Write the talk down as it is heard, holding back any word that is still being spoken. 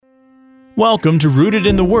Welcome to Rooted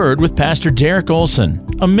in the Word with Pastor Derek Olson,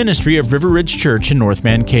 a ministry of River Ridge Church in North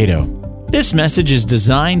Mankato. This message is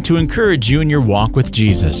designed to encourage you in your walk with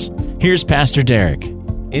Jesus. Here's Pastor Derek.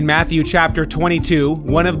 In Matthew chapter 22,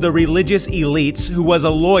 one of the religious elites, who was a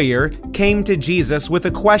lawyer, came to Jesus with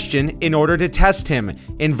a question in order to test him.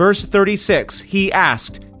 In verse 36, he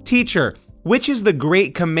asked, "Teacher, which is the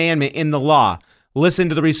great commandment in the law?" Listen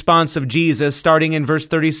to the response of Jesus starting in verse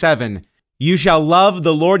 37. "You shall love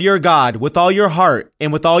the Lord your God with all your heart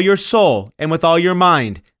and with all your soul and with all your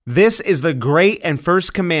mind. This is the great and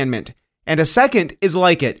first commandment. And a second is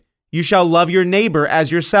like it. You shall love your neighbor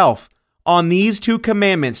as yourself. On these two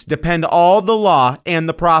commandments depend all the law and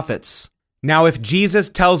the prophets." Now, if Jesus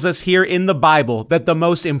tells us here in the Bible that the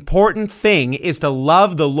most important thing is to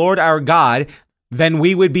love the Lord our God, then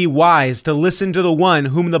we would be wise to listen to the one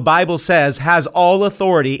whom the Bible says has all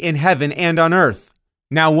authority in heaven and on earth.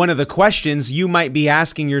 Now, one of the questions you might be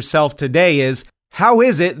asking yourself today is, how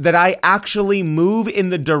is it that I actually move in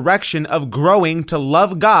the direction of growing to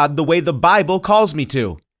love God the way the Bible calls me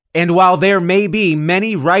to? And while there may be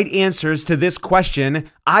many right answers to this question,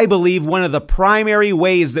 I believe one of the primary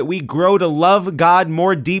ways that we grow to love God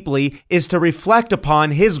more deeply is to reflect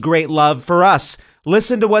upon His great love for us.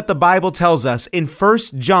 Listen to what the Bible tells us in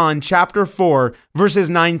 1 John chapter 4, verses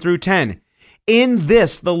 9 through 10. "In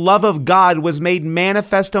this the love of God was made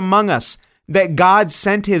manifest among us, that God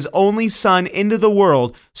sent His only Son into the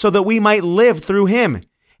world so that we might live through Him.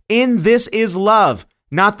 In this is love,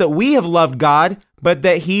 not that we have loved God, but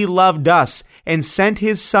that He loved us and sent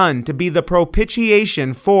His Son to be the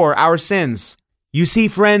propitiation for our sins." You see,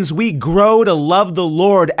 friends, we grow to love the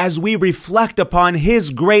Lord as we reflect upon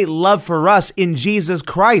His great love for us in Jesus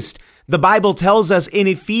Christ. The Bible tells us in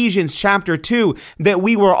Ephesians chapter 2 that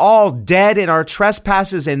we were all dead in our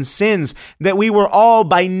trespasses and sins, that we were all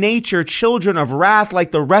by nature children of wrath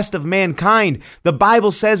like the rest of mankind. The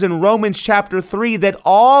Bible says in Romans chapter 3 that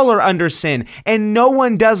all are under sin and no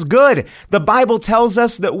one does good. The Bible tells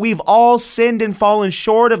us that we've all sinned and fallen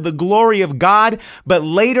short of the glory of God. But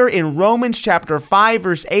later in Romans chapter 5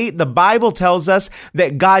 verse 8, the Bible tells us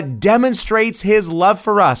that God demonstrates His love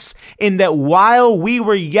for us in that while we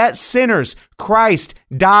were yet sinners, Christ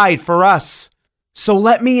died for us. So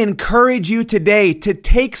let me encourage you today to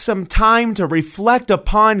take some time to reflect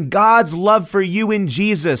upon God's love for you in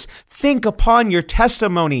Jesus. Think upon your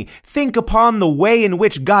testimony. Think upon the way in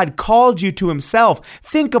which God called you to Himself.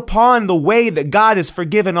 Think upon the way that God has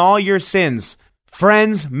forgiven all your sins.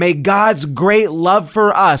 Friends, may God's great love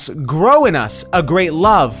for us grow in us a great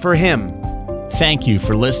love for Him. Thank you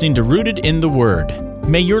for listening to Rooted in the Word.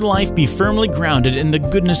 May your life be firmly grounded in the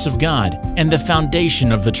goodness of God and the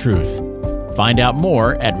foundation of the truth. Find out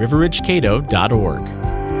more at riverridgecato.org.